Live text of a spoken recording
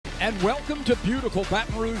and welcome to beautiful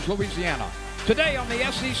Baton Rouge, Louisiana. Today on the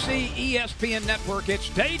SEC ESPN Network, it's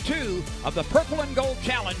day 2 of the Purple and Gold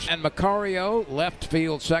Challenge. And Macario, left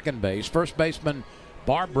field, second base. First baseman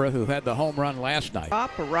Barbara, who had the home run last night.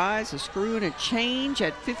 Drop, a rise, a screw, and a change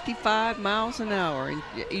at 55 miles an hour. And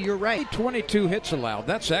you're right. 22 hits allowed.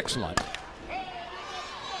 That's excellent.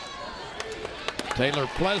 Taylor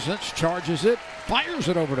Pleasance charges it, fires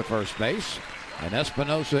it over to first base. And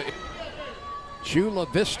Espinosa, Chula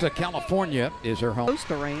Vista, California, is her home. Supposed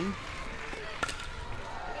to rain.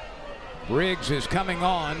 Briggs is coming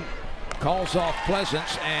on, calls off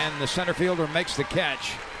Pleasance, and the center fielder makes the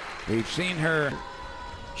catch. We've seen her.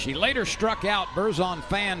 She later struck out. Berzon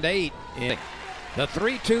fanned 8 in the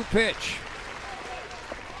 3-2 pitch.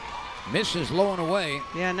 Misses low and away.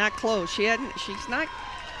 Yeah, not close. She's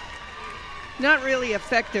not really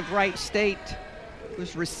effective. Wright State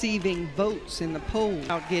was receiving votes in the poll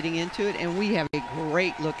out getting into it, and we have a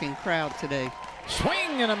great looking crowd today.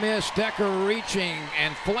 Swing and a miss. Decker reaching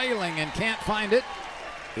and flailing and can't find it.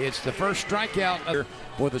 It's the first strikeout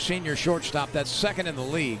for the senior shortstop. That's second in the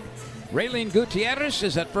league. Raylene Gutierrez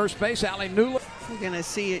is at first base. Ali Newland. We're going to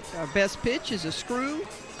see it. Our best pitch is a screw,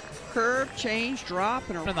 curve, change, drop,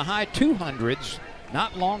 and in the high 200s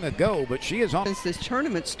not long ago, but she is on since this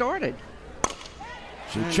tournament started.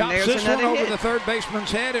 She chops this one over the third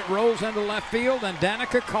baseman's head. It rolls into left field, and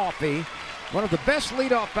Danica Coffey, one of the best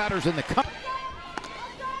leadoff batters in the country.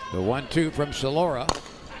 The 1-2 from Solora.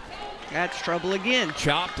 That's trouble again.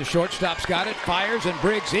 Chop, the shortstop's got it, fires, and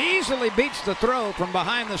Briggs easily beats the throw from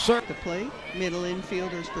behind the circle. The plate, middle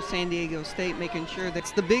infielders for San Diego State, making sure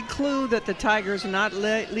that's the big clue that the Tigers are not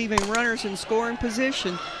leaving runners in scoring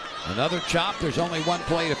position. Another chop. There's only one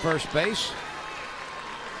play to first base.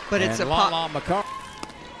 But it's a pop.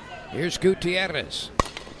 Here's Gutierrez.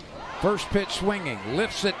 First pitch swinging,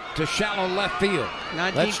 lifts it to shallow left field.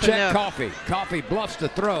 Let's check Coffey. Coffey bluffs the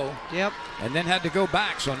throw. Yep. And then had to go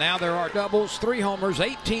back. So now there are doubles, 3 homers,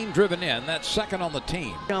 18 driven in. That's second on the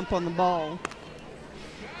team. Jump on the ball.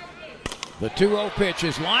 The 2-0 pitch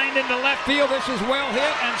is lined into left field. This is well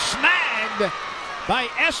hit and snagged by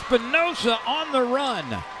Espinosa on the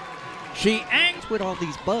run. She angles with all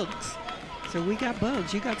these bugs. So we got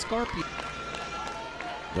bugs. You got scorpions.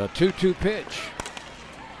 The 2-2 pitch.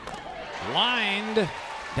 Lined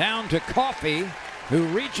down to Coffey, who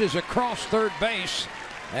reaches across third base.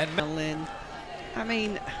 And I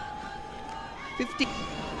mean, 50.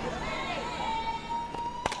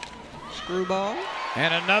 Screwball.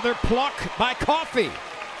 And another pluck by Coffey.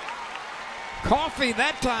 Coffey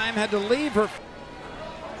that time had to leave her.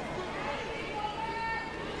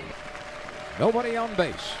 Nobody on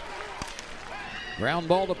base. Ground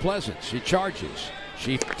ball to Pleasance. She charges.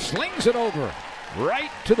 She slings it over right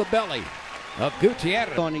to the belly of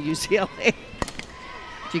Gutierrez. Going to UCLA.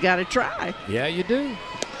 You got to try. Yeah, you do.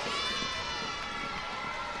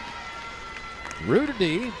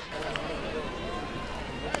 Rudy.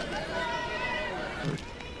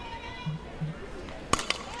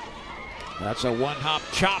 That's a one-hop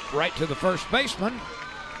chop right to the first baseman.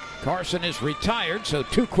 Carson is retired, so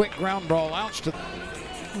 2 quick ground ball outs to.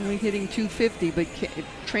 Only hitting 250, but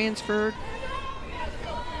transferred.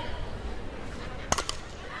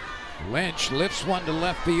 Lynch lifts one to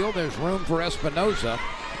left field. There's room for Espinosa,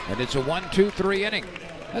 and it's a 1-2-3 inning.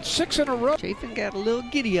 That's 6 in a row. Chafin got a little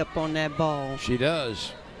giddy up on that ball. She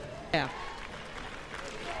does. Yeah.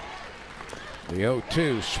 The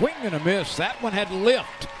 0-2, swing and a miss. That one had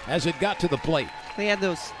lift as it got to the plate. They had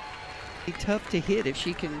those tough to hit if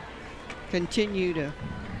she can continue to.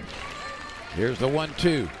 Here's the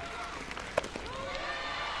 1-2.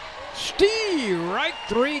 Strike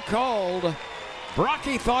 3 called.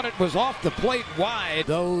 Brocky thought it was off the plate wide.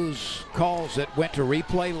 Those calls that went to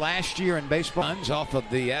replay last year in baseball off of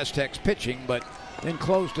the Aztecs pitching, but then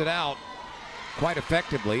closed it out quite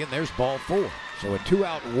effectively, and there's ball 4. So a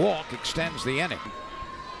 2-out walk extends the inning.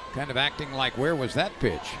 Kind of acting like, where was that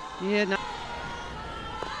pitch? Yeah. No.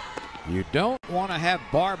 You don't want to have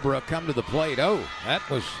Barbara come to the plate. Oh, that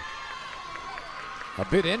was a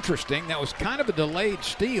bit interesting. That was kind of a delayed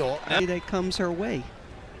steal. That comes her way.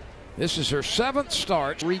 This is her 7th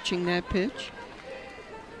start. Reaching that pitch.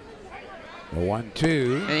 The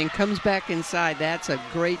 1-2. And comes back inside. That's a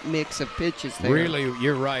great mix of pitches there. Really,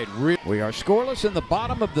 you're right. We are scoreless in the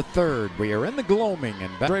bottom of the 3rd. We are in the gloaming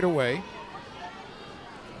and back straight away.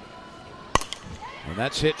 And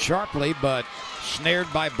that's hit sharply, but snared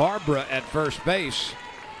by Barbara at first base.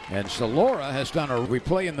 And Solora has done a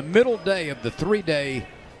replay in the middle day of the 3-day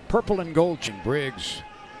Purple and Gold. Briggs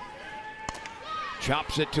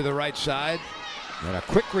chops it to the right side. And a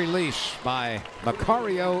quick release by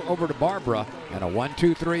Macario over to Barbara, and a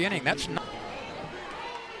 1-2-3 inning. That's not.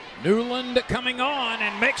 Newland coming on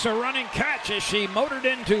and makes a running catch as she motored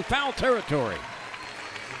into foul territory.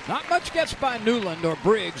 Not much gets by Newland or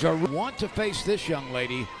Briggs or want to face this young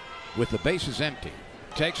lady with the bases empty.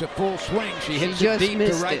 Takes a full swing. She hits it deep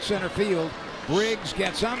to right center field. Briggs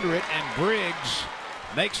gets under it, and Briggs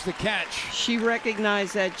makes the catch. She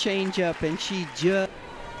recognized that changeup, and she just.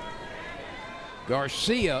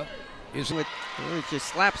 Garcia is with it just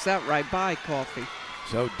slaps that right by Coffey.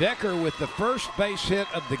 So Decker with the first base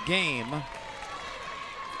hit of the game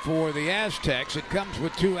for the Aztecs. It comes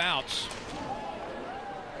with 2 outs.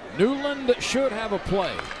 Newland should have a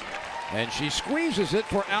play, and she squeezes it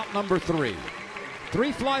for out number 3.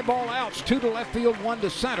 3 fly ball outs, 2 to left field, 1 to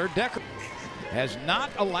center. Decker has not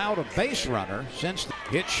allowed a base runner since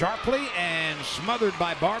hit sharply and smothered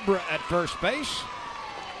by Barbara at first base.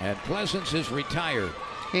 And Pleasance is retired.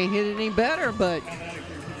 Can't hit any better, but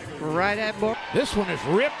right at ball. This one is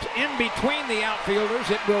ripped in between the outfielders.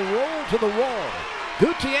 It will roll to the wall.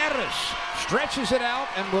 Gutierrez stretches it out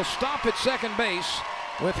and will stop at second base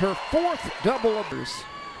with her 4th double of hers.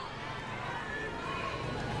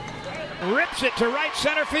 Rips it to right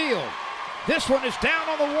center field. This one is down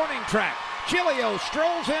on the warning track. Giglio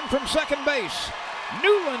strolls in from second base.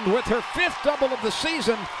 Newland with her 5th double of the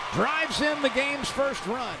season drives in the game's first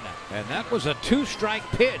run. And that was a 2-strike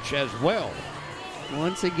pitch as well.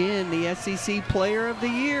 Once again, the SEC Player of the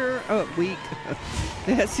Year week.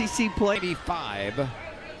 The SEC Player. 85.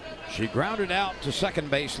 She grounded out to second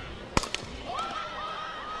base.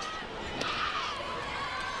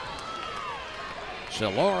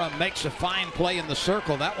 Celora makes a fine play in the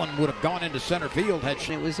circle. That one would have gone into center field had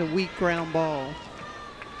she. It was a weak ground ball.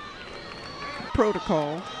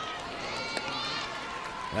 Protocol.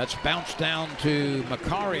 That's bounced down to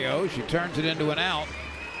Macario. She turns it into an out.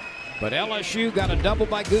 But LSU got a double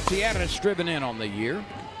by Gutierrez, driven in on the year.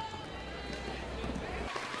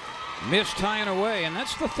 Missed tying away, and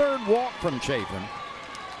that's the 3rd walk from Chafin.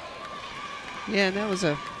 Yeah, and that was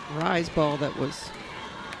a rise ball that was.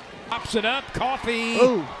 Pops it up. Coffey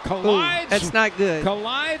collides. That's not good.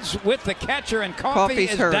 Collides with the catcher, and Coffey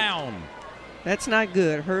is hurt. down. That's not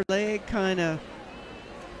good. Her leg kind of.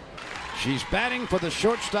 She's batting for the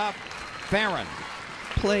shortstop, Farron.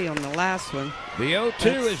 Play on the last one. The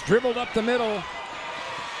 0-2 is dribbled up the middle.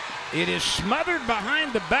 It is smothered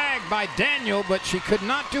behind the bag by Daniel, but she could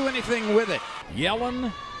not do anything with it.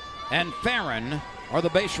 Yellen and Farron are the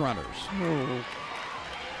base runners.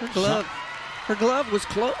 Oh. Her glove was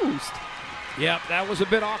closed. Yep, that was a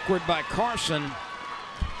bit awkward by Carson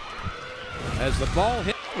as the ball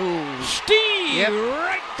hit. Ooh. Steve,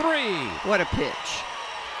 right 3. What a pitch.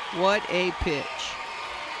 What a pitch.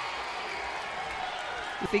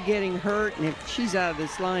 If he's getting hurt, and if she's out of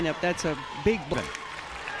this lineup, that's a big blow.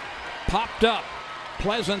 Popped up.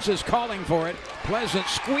 Pleasance is calling for it. Pleasance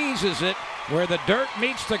squeezes it where the dirt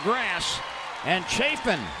meets the grass, and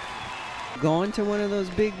Chafin. Going to one of those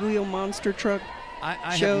big wheel monster truck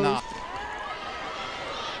I shows? have not.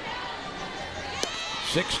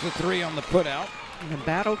 6-3 on the putout. And the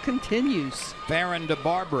battle continues. Farron to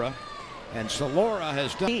Barbara, and Celora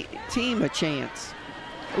has done. Team a chance.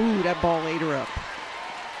 Ooh, that ball ate her up.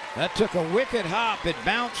 That took a wicked hop. It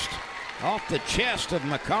bounced off the chest of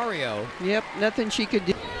Macario. Yep, nothing she could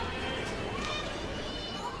do.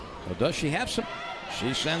 Well, does she have some?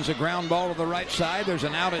 She sends a ground ball to the right side. There's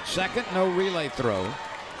an out at second. No relay throw.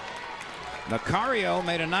 Macario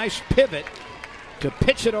made a nice pivot to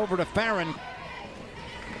pitch it over to Farron.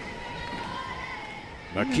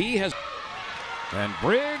 McKee has. And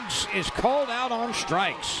Briggs is called out on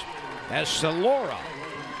strikes as Celora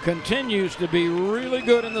continues to be really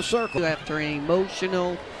good in the circle. After an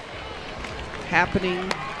emotional happening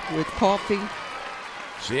with Coffey.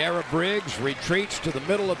 Sierra Briggs retreats to the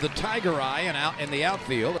middle of the Tiger Eye and out in the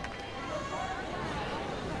outfield.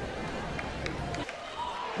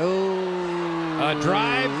 Oh. A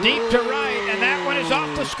drive deep to right, and that one is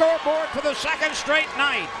off the scoreboard for the 2nd straight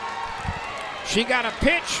night. She got a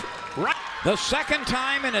pitch right the 2nd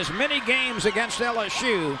time in as many games against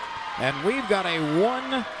LSU, and we've got a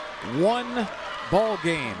 1-1 ball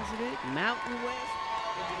game. Mountain West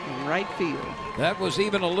in right field. That was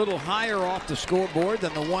even a little higher off the scoreboard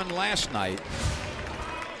than the one last night.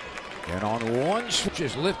 And on one switch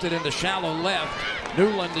is lifted into shallow left.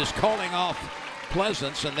 Newland is calling off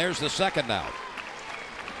Pleasance, and there's the 2nd out.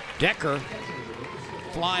 Decker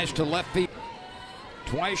flies to left field.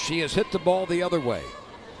 Twice she has hit the ball the other way.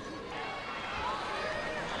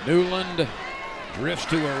 Newland drifts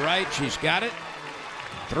to her right. She's got it.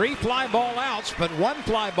 3 fly ball outs, but 1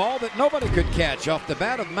 fly ball that nobody could catch off the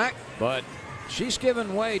bat of Mac. But she's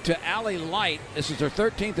given way to Allie Light. This is her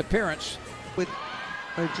 13th appearance. With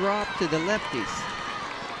a drop to the lefties.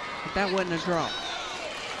 But that wasn't a drop,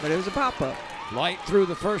 but it was a pop-up. Light through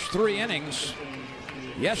the first 3 innings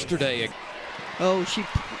yesterday. Oh,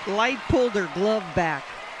 Light pulled her glove back.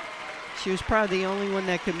 She was probably the only one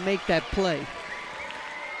that could make that play.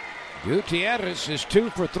 Gutierrez is 2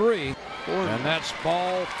 for 3. And that's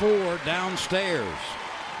ball 4 downstairs.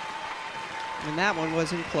 And that one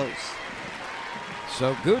wasn't close.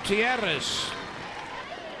 So Gutierrez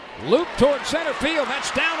looped toward center field.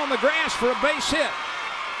 That's down on the grass for a base hit.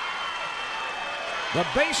 The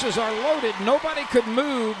bases are loaded. Nobody could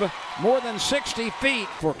move more than 60 feet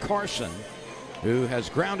for Carson, who has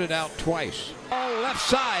grounded out twice. Ball left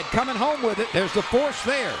side, coming home with it. There's the force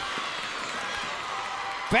there.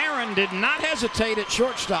 Farron did not hesitate at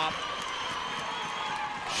shortstop.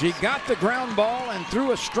 She got the ground ball and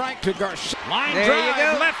threw a strike to Garcia. Line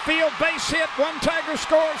drive, left field, base hit. 1 Tiger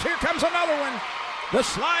scores. Here comes another one. The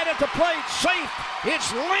slide at the plate, safe.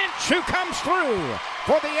 It's Lynch who comes through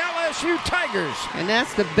for the LSU Tigers. And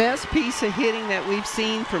that's the best piece of hitting that we've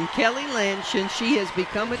seen from Kelly Lynch, and she has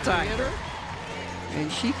become a Tiger. And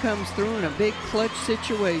she comes through in a big clutch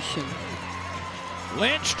situation.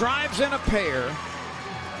 Lynch drives in a pair.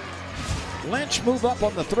 Lynch move up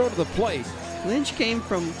on the throw to the plate. Lynch came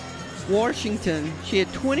from Washington. She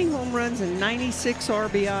had 20 home runs and 96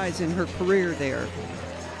 RBIs in her career there.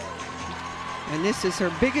 And this is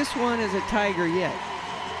her biggest one as a Tiger yet.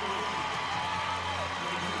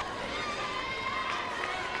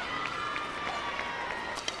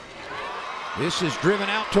 This is driven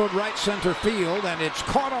out toward right center field, and it's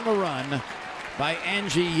caught on the run by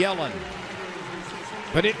Angie Yellen.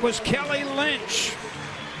 But it was Kelly Lynch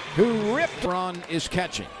who ripped. Run is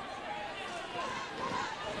catching.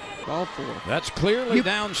 Ball 4. That's clearly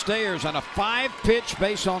downstairs on a 5-pitch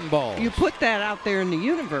base on ball. You put that out there in the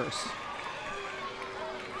universe.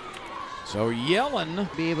 So Yellen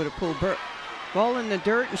be able to pull ball in the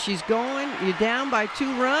dirt, and she's going. You're down by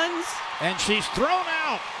 2 runs. And she's thrown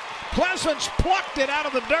out. Pleasance plucked it out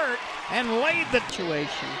of the dirt and laid the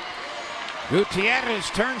situation. Gutierrez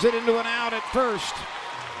turns it into an out at first.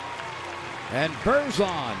 And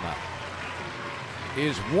Berzon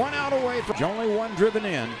is 1 out away from only 1 driven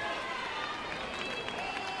in.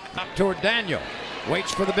 Up toward Daniel.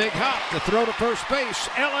 Waits for the big hop. The throw to first base.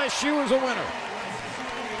 LSU is a winner.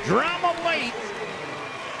 Drama late.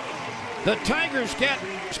 The Tigers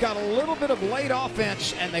got a little bit of late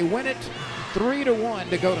offense, and they win it 3-1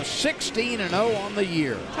 to go to 16-0 on the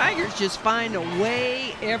year. Tigers just find a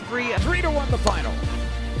way every 3-1 the final.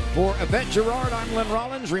 For Yvette Girard, I'm Lynn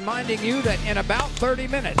Rollins, reminding you that in about 30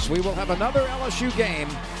 minutes we will have another LSU game.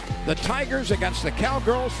 The Tigers against the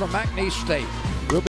Cowgirls from McNeese State.